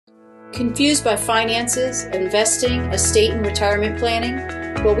Confused by finances, investing, estate and retirement planning?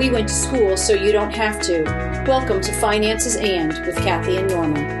 Well, we went to school so you don't have to. Welcome to Finances And with Kathy and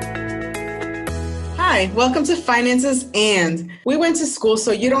Norma. Hi, welcome to Finances And. We went to school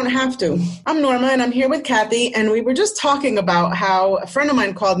so you don't have to. I'm Norma and I'm here with Kathy, and we were just talking about how a friend of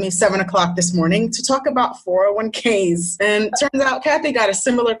mine called me 7 o'clock this morning to talk about 401ks. And it turns out Kathy got a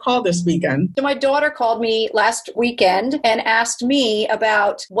similar call this weekend. So my daughter called me last weekend and asked me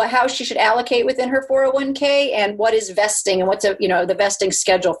about how she should allocate within her 401k and what is vesting and what's the vesting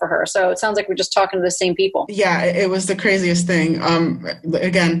schedule for her. So it sounds like we're just talking to the same people. Yeah, it was the craziest thing.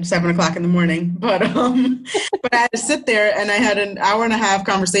 Again, 7 o'clock in the morning, but I had to sit there and I had an hour and a half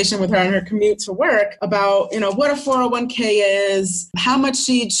conversation with her on her commute to work about, what a 401k is, how much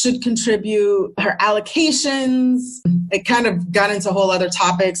she should contribute, her allocations. It kind of got into whole other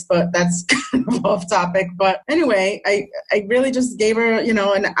topics, but that's kind of off topic. But anyway, I really just gave her,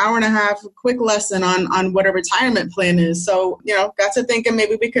 an hour and a half quick lesson on what a retirement plan is. So, got to thinking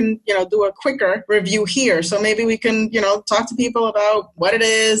maybe we can, do a quicker review here. So maybe we can, talk to people about what it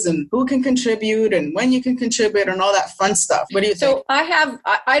is and who can contribute and when you can contribute and all that fun stuff. What do you think? So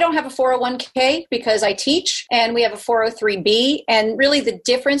I don't have a 401k because I teach, and we have a 403b. And really the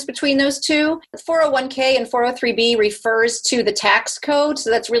difference between those two, 401k and 403b refers to the tax code. So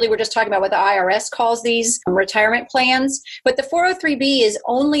that's really, we're just talking about what the IRS calls these retirement plans. But the 403b is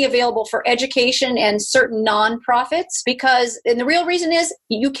only available for education and certain nonprofits and the real reason is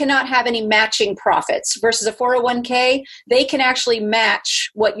you cannot have any matching profits versus a 401k. They can actually match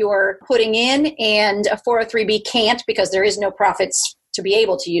what you're putting in, and a 403b can't because there is no profits to be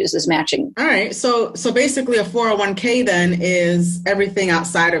able to use as matching. All right. So basically a 401k then is everything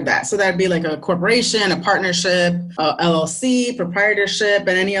outside of that. So that'd be like a corporation, a partnership, a LLC, proprietorship, and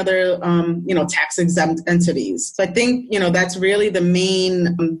any other, tax exempt entities. So I think, that's really the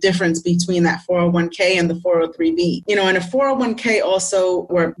main difference between that 401k and the 403b. And a 401k also,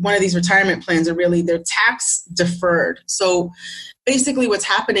 or one of these retirement plans they're tax deferred. So basically what's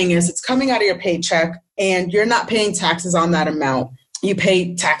happening is it's coming out of your paycheck and you're not paying taxes on that amount. You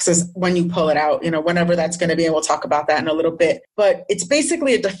pay taxes when you pull it out, whenever that's going to be. And we'll talk about that in a little bit. But it's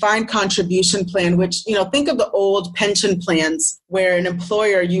basically a defined contribution plan, which, think of the old pension plans where an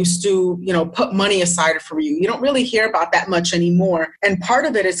employer used to, put money aside for you. You don't really hear about that much anymore. And part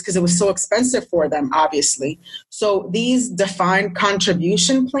of it is because it was so expensive for them, obviously. So these defined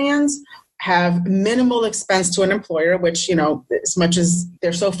contribution plans have minimal expense to an employer, which, as much as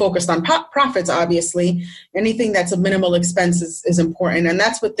they're so focused on profits, obviously, anything that's a minimal expense is important. And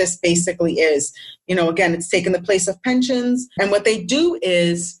that's what this basically is. Again, it's taking the place of pensions. And what they do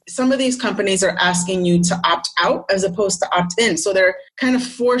is some of these companies are asking you to opt out as opposed to opt in. So they're kind of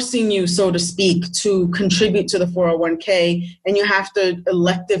forcing you, so to speak, to contribute to the 401k. And you have to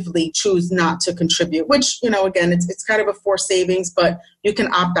electively choose not to contribute, which, again, it's kind of a forced savings, but you can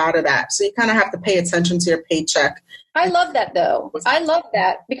opt out of that. So you kind of have to pay attention to your paycheck. I love that, though. I love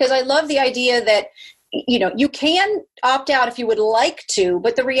that because I love the idea that you can opt out if you would like to,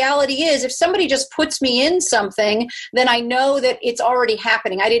 but the reality is if somebody just puts me in something, then I know that it's already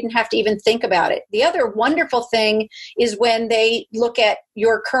happening. I didn't have to even think about it. The other wonderful thing is when they look at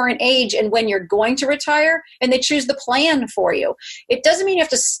your current age and when you're going to retire and they choose the plan for you. It doesn't mean you have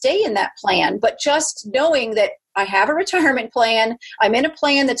to stay in that plan, but just knowing that I have a retirement plan. I'm in a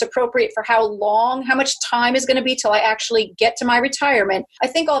plan that's appropriate for how much time is going to be till I actually get to my retirement. I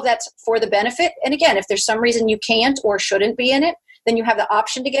think all of that's for the benefit. And again, if there's some reason you can't or shouldn't be in it, then you have the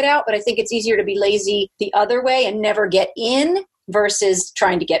option to get out. But I think it's easier to be lazy the other way and never get in versus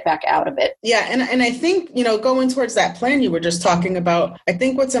trying to get back out of it. Yeah. And I think, going towards that plan you were just talking about, I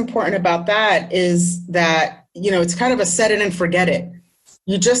think what's important about that is that, it's kind of a set it and forget it.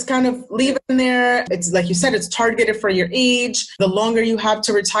 You just kind of leave it in there. It's like you said, it's targeted for your age. The longer you have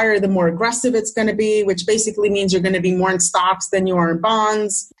to retire, the more aggressive it's going to be, which basically means you're going to be more in stocks than you are in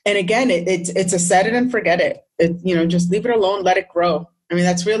bonds. And again, it's a set it and forget it. Just leave it alone, let it grow. I mean,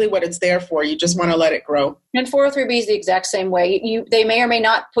 that's really what it's there for. You just want to let it grow. And 403b is the exact same way. They may or may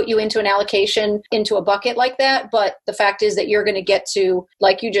not put you into an allocation into a bucket like that, but the fact is that you're going to get to,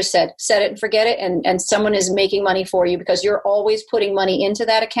 like you just said, set it and forget it, and someone is making money for you because you're always putting money into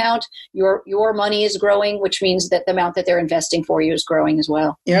that account. Your money is growing, which means that the amount that they're investing for you is growing as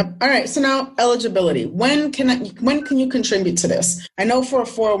well. Yep. All right. So now eligibility. When can you contribute to this? I know for a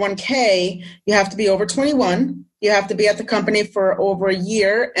 401k, you have to be over 21. You have to be at the company for over a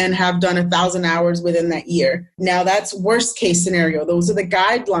year and have done 1,000 hours within that year. Now, that's worst case scenario. Those are the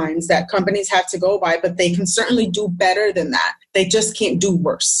guidelines that companies have to go by, but they can certainly do better than that. They just can't do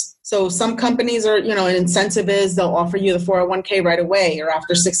worse. So some companies are, an incentive is they'll offer you the 401k right away or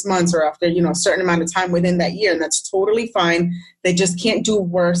after 6 months or after, a certain amount of time within that year. And that's totally fine. They just can't do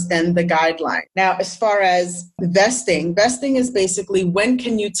worse than the guideline. Now, as far as vesting is basically when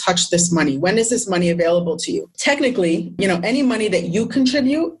can you touch this money? When is this money available to you? Technically, any money that you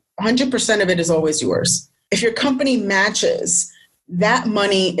contribute, 100% of it is always yours. If your company matches, that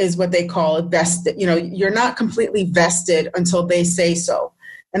money is what they call vested. You're not completely vested until they say so.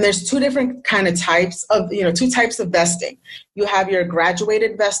 And there's two different kind of types of, two types of vesting. You have your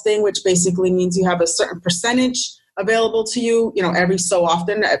graduated vesting, which basically means you have a certain percentage available to you, every so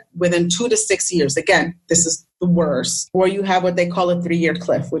often within 2 to 6 years. Again, this is the worst. Or you have what they call a 3-year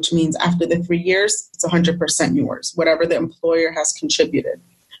cliff, which means after the 3 years, it's 100% yours, whatever the employer has contributed.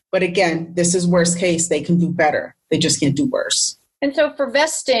 But again, this is worst case. They can do better. They just can't do worse. And so for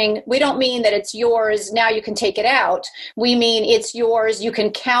vesting, we don't mean that it's yours, now you can take it out. We mean it's yours, you can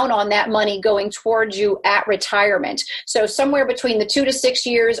count on that money going towards you at retirement. So somewhere between the 2 to 6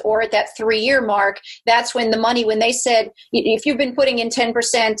 years or at that 3-year mark, that's when the money, when they said, if you've been putting in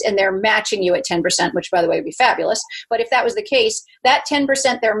 10% and they're matching you at 10%, which by the way would be fabulous, but if that was the case, that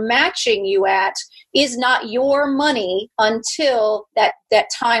 10% they're matching you at is not your money until that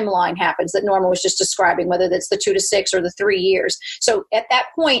timeline happens that Norma was just describing, whether that's the 2 to 6 or the 3 years. So at that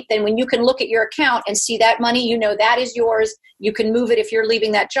point, then when you can look at your account and see that money, that is yours. You can move it if you're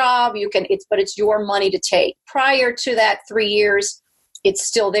leaving that job. But it's your money to take. Prior to that 3 years, it's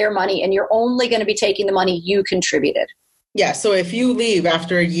still their money, and you're only going to be taking the money you contributed. Yeah. So if you leave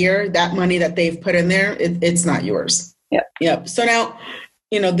after a year, that money that they've put in there, it's not yours. Yep. So now,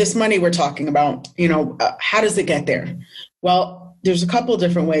 this money we're talking about, how does it get there? Well, there's a couple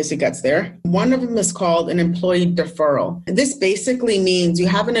different ways it gets there. One of them is called an employee deferral. And this basically means you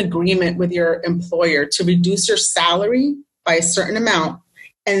have an agreement with your employer to reduce your salary by a certain amount.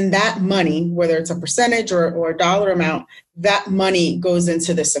 And that money, whether it's a percentage or a dollar amount, that money goes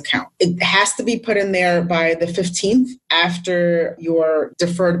into this account. It has to be put in there by the 15th after your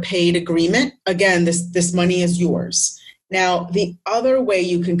deferred paid agreement. Again, this money is yours. Now, the other way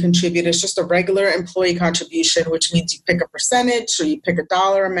you can contribute is just a regular employee contribution, which means you pick a percentage or you pick a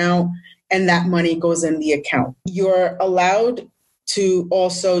dollar amount and that money goes in the account. You're allowed to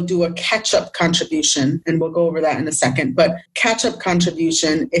also do a catch-up contribution, and we'll go over that in a second, but catch-up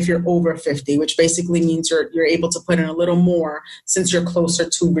contribution if you're over 50, which basically means you're able to put in a little more since you're closer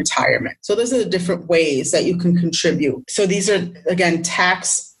to retirement. So those are the different ways that you can contribute. So these are, again,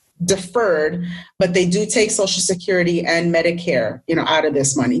 tax deferred, but they do take Social Security and Medicare, out of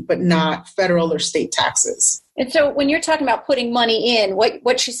this money, but not federal or state taxes. And so when you're talking about putting money in,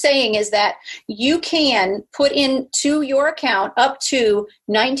 what she's saying is that you can put into your account up to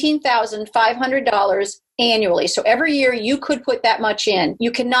 $19,500 annually. So every year you could put that much in.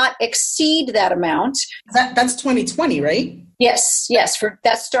 You cannot exceed that amount. That's 2020, right? Yes.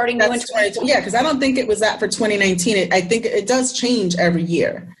 That's starting new in 2020. Yeah, because I don't think it was that for 2019. I think it does change every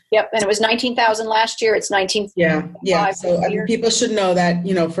year. Yep, and it was 19,000 last year. It's 19. Yeah. So people should know that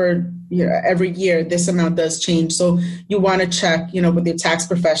for every year this amount does change. So you want to check with your tax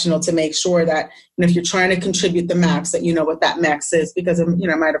professional to make sure that if you're trying to contribute the max, that you know what that max is, because it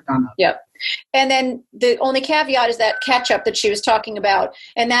might have gone up. Yep. And then the only caveat is that catch-up that she was talking about.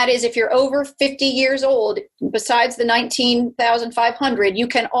 And that is if you're over 50 years old, besides the $19,500, you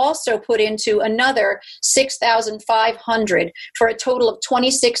can also put into another $6,500 for a total of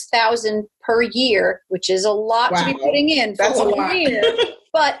 $26,000 per year, which is a lot to be putting in for 1 year.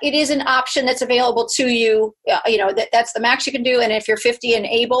 But it is an option that's available to you. That's the max you can do. And if you're 50 and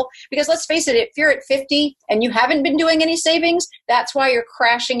able, because let's face it, if you're at 50 and you haven't been doing any savings, that's why you're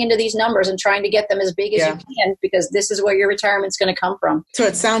crashing into these numbers and trying to get them as big as you can, because this is where your retirement's going to come from. So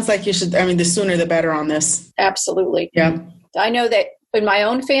it sounds like you should, the sooner the better on this. Absolutely. Yeah. I know that in my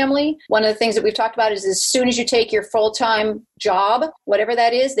own family, one of the things that we've talked about is as soon as you take your full-time job, whatever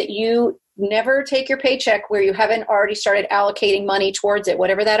that is, that you never take your paycheck where you haven't already started allocating money towards it,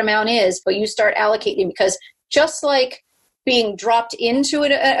 whatever that amount is, but you start allocating, because just like being dropped into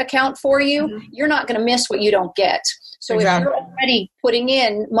an account for you, you're not going to miss what you don't get. So exactly. If you're already putting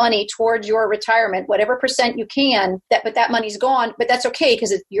in money towards your retirement, whatever percent you can, but that money's gone, but that's okay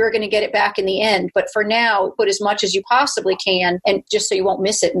because you're going to get it back in the end. But for now, put as much as you possibly can, and just so you won't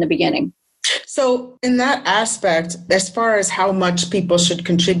miss it in the beginning. So in that aspect, as far as how much people should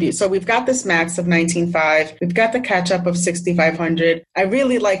contribute, so we've got this max of 19.5, we've got the catch up of 6,500. I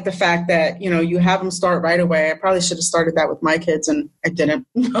really like the fact that, you have them start right away. I probably should have started that with my kids and I didn't,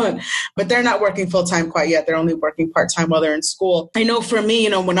 but they're not working full time quite yet. They're only working part time while they're in school. I know for me,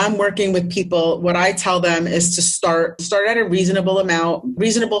 when I'm working with people, what I tell them is to start at a reasonable amount,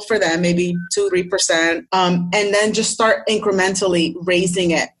 reasonable for them, maybe 2-3%, and then just start incrementally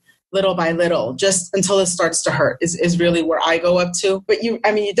raising it little by little, just until it starts to hurt is really where I go up to. But you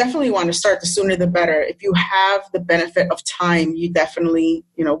definitely want to start, the sooner the better. If you have the benefit of time, you definitely,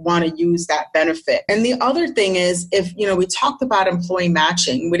 want to use that benefit. And the other thing is, if, we talked about employee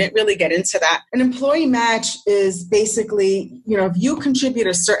matching, we didn't really get into that. An employee match is basically, if you contribute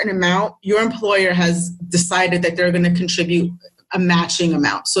a certain amount, your employer has decided that they're going to contribute a matching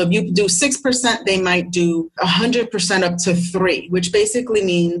amount. So if you do 6%, they might do 100% up to 3%, which basically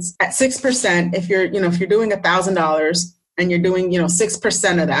means at 6%, if you're doing $1,000 and you're doing,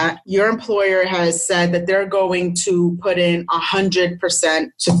 6% of that, your employer has said that they're going to put in 100%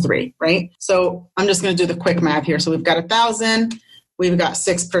 to 3%, right? So I'm just going to do the quick math here. So we've got 1,000, we've got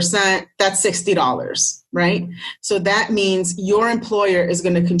 6%, that's $60. Right? So that means your employer is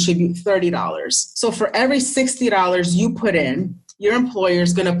going to contribute $30. So for every $60 you put in, your employer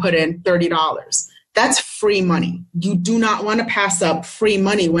is going to put in $30. That's free money. You do not want to pass up free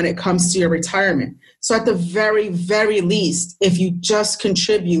money when it comes to your retirement. So at the very, very least, if you just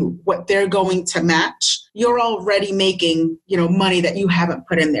contribute what they're going to match, you're already making, money that you haven't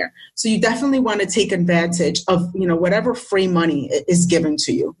put in there. So you definitely want to take advantage of, whatever free money is given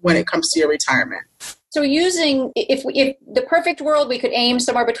to you when it comes to your retirement. So if the perfect world, we could aim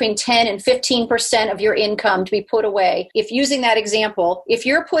somewhere between 10 and 15% of your income to be put away. If using that example, if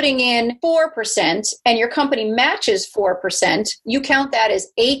you're putting in 4% and your company matches 4%, you count that as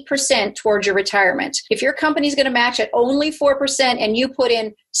 8% towards your retirement. If your company's going to match at only 4% and you put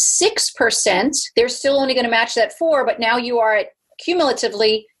in 6%, they're still only going to match that 4%, but now you are at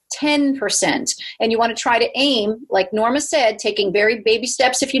cumulatively 10%. And you want to try to aim, like Norma said, taking very baby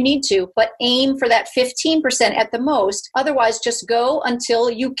steps if you need to, but aim for that 15% at the most. Otherwise, just go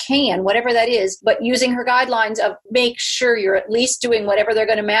until you can, whatever that is. But using her guidelines of make sure you're at least doing whatever they're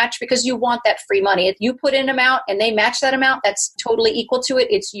going to match, because you want that free money. If you put in an amount and they match that amount, that's totally equal to it.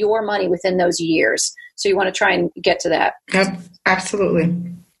 It's your money within those years. So you want to try and get to that. Yep, absolutely.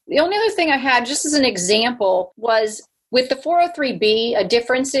 The only other thing I had, just as an example, was with the 403B, a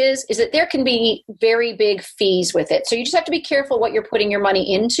difference is that there can be very big fees with it. So you just have to be careful what you're putting your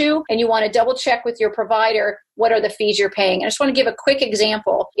money into, and you want to double check with your provider what are the fees you're paying. And I just want to give a quick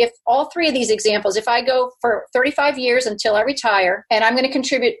example. If all three of these examples, if I go for 35 years until I retire, and I'm going to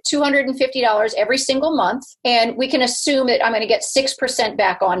contribute $250 every single month, and we can assume that I'm going to get 6%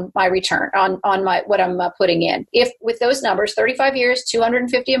 back on my return, on my what I'm putting in. If with those numbers, 35 years,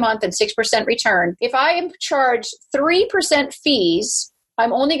 $250 a month, and 6% return, if I am charged 3% fees,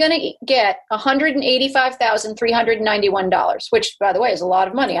 I'm only going to get $185,391, which, by the way, is a lot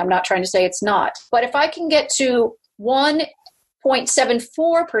of money. I'm not trying to say it's not. But if I can get to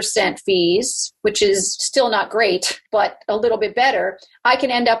 1.74% fees, which is still not great, but a little bit better, I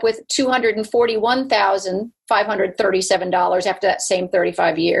can end up with $241,537 after that same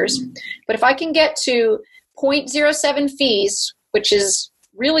 35 years. But if I can get to 0.07 fees, which is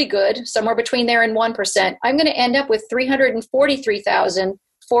really good, somewhere between there and 1%, I'm going to end up with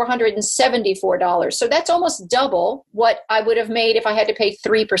 $343,474. So that's almost double what I would have made if I had to pay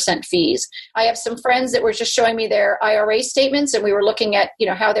 3% fees. I have some friends that were just showing me their IRA statements, and we were looking at,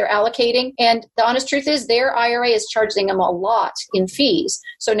 how they're allocating. And the honest truth is their IRA is charging them a lot in fees.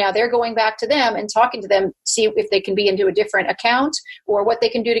 So now they're going back to them and talking to them, see if they can be into a different account or what they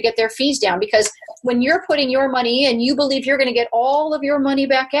can do to get their fees down. Because when you're putting your money in, you believe you're going to get all of your money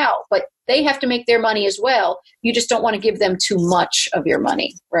back out, but they have to make their money as well. You just don't want to give them too much of your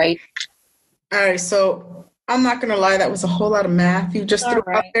money, right? All right. So I'm not going to lie. That was a whole lot of math you just threw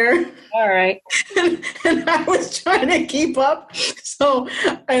out there. All right. And I was trying to keep up. So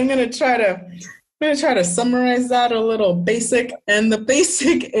I'm going to try to summarize that a little basic. And the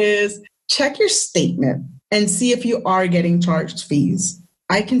basic is check your statement and see if you are getting charged fees.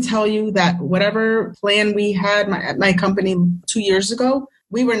 I can tell you that whatever plan we had at my company 2 years ago,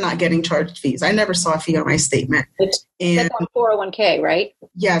 we were not getting charged fees. I never saw a fee on my statement. That's on 401k, right?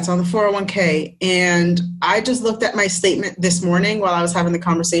 Yeah, it's on the 401k. And I just looked at my statement this morning while I was having the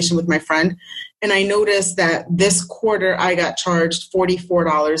conversation with my friend. And I noticed that this quarter I got charged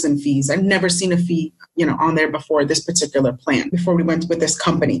 $44 in fees. I've never seen a fee, on there before this particular plan, before we went with this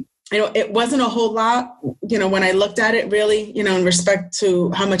company. it wasn't a whole lot, when I looked at it really, in respect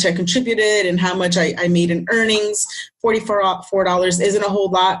to how much I contributed and how much I made in earnings. $44 isn't a whole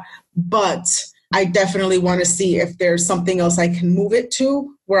lot, but I definitely want to see if there's something else I can move it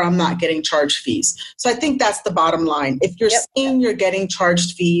to where I'm not getting charged fees. So I think that's the bottom line. If you're seeing you're getting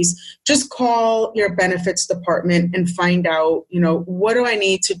charged fees, just call your benefits department and find out, what do I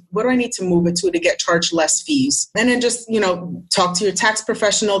need to move it to get charged less fees? And then just, talk to your tax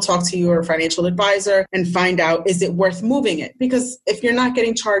professional, talk to your financial advisor and find out, is it worth moving it? Because if you're not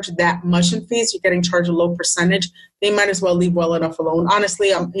getting charged that much in fees, you're getting charged a low percentage, they might as well leave well enough alone.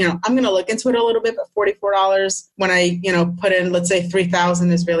 Honestly, I'm going to look into it a little bit, but $44 when I, put in, let's say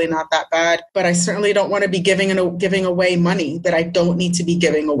 $3,000 is really not that bad, but I certainly don't want to be giving away money that I don't need to be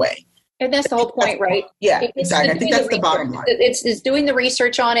giving away. And that's the whole point, right? Yeah, exactly. I think that's the bottom line. It's doing the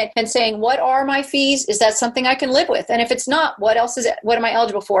research on it and saying, what are my fees? Is that something I can live with? And if it's not, what else is it? What am I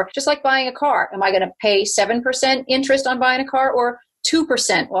eligible for? Just like buying a car. Am I going to pay 7% interest on buying a car or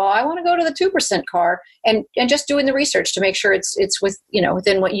 2%? Well, I want to go to the 2% car and just doing the research to make sure it's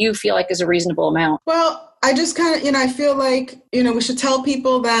within what you feel like is a reasonable amount. Well, I just kind of, I feel like, we should tell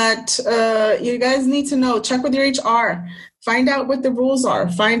people that you guys need to know, check with your HR. Find out what the rules are.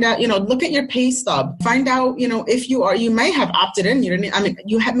 Find out, look at your pay stub. Find out, if you may have opted in. You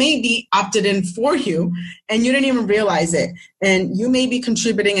may be opted in for you and you didn't even realize it. And you may be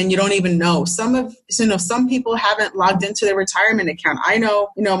contributing and you don't even know. Some people haven't logged into their retirement account. I know,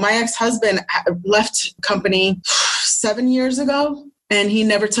 my ex-husband left company 7 years ago and he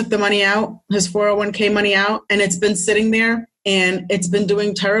never took the money out, his 401k money out, and it's been sitting there and it's been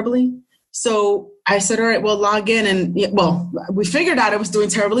doing terribly. So I said, all right, well, log in. And we figured out it was doing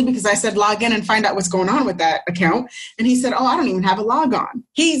terribly because I said, log in and find out what's going on with that account. And he said, I don't even have a log on.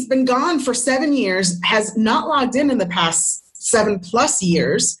 He's been gone for 7 years, has not logged in the past 7+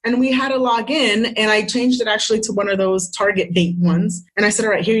 years. And we had to log in and I changed it actually to one of those target date ones. And I said,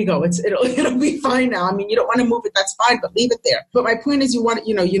 all right, here you go. It'll be fine now. I mean, you don't want to move it. That's fine, but leave it there. But my point is you want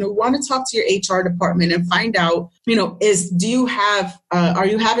to talk to your HR department and find out, are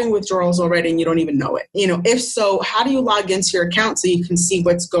you having withdrawals already and you don't even know it? If so, how do you log into your account so you can see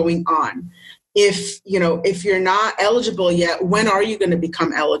what's going on? If you're not eligible yet, when are you going to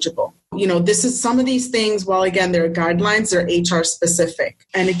become eligible? This is some of these things, while again, there are guidelines, they're HR specific.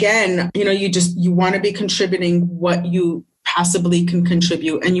 And again, you want to be contributing what you possibly can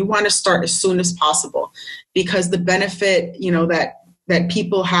contribute. And you want to start as soon as possible because the benefit, that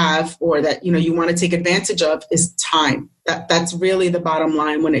people have or that, you want to take advantage of is time. That's really the bottom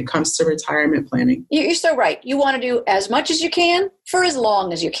line when it comes to retirement planning. You're so right. You want to do as much as you can for as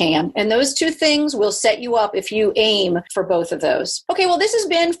long as you can. And those two things will set you up if you aim for both of those. Okay, well, this has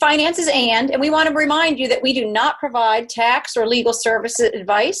been Finances and we want to remind you that we do not provide tax or legal service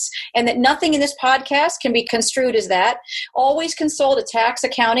advice and that nothing in this podcast can be construed as that. Always consult a tax,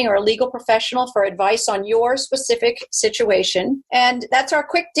 accounting, or a legal professional for advice on your specific situation. And that's our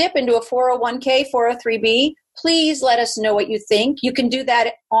quick dip into a 401k, 403b. Please let us know what you think. You can do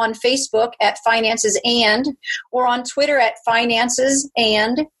that on Facebook at Finances and, or on Twitter at Finances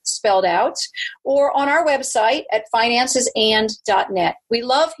and spelled out, or on our website at financesand.net. We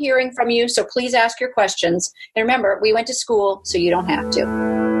love hearing from you, so please ask your questions. And remember, we went to school, so you don't have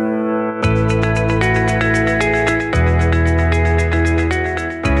to.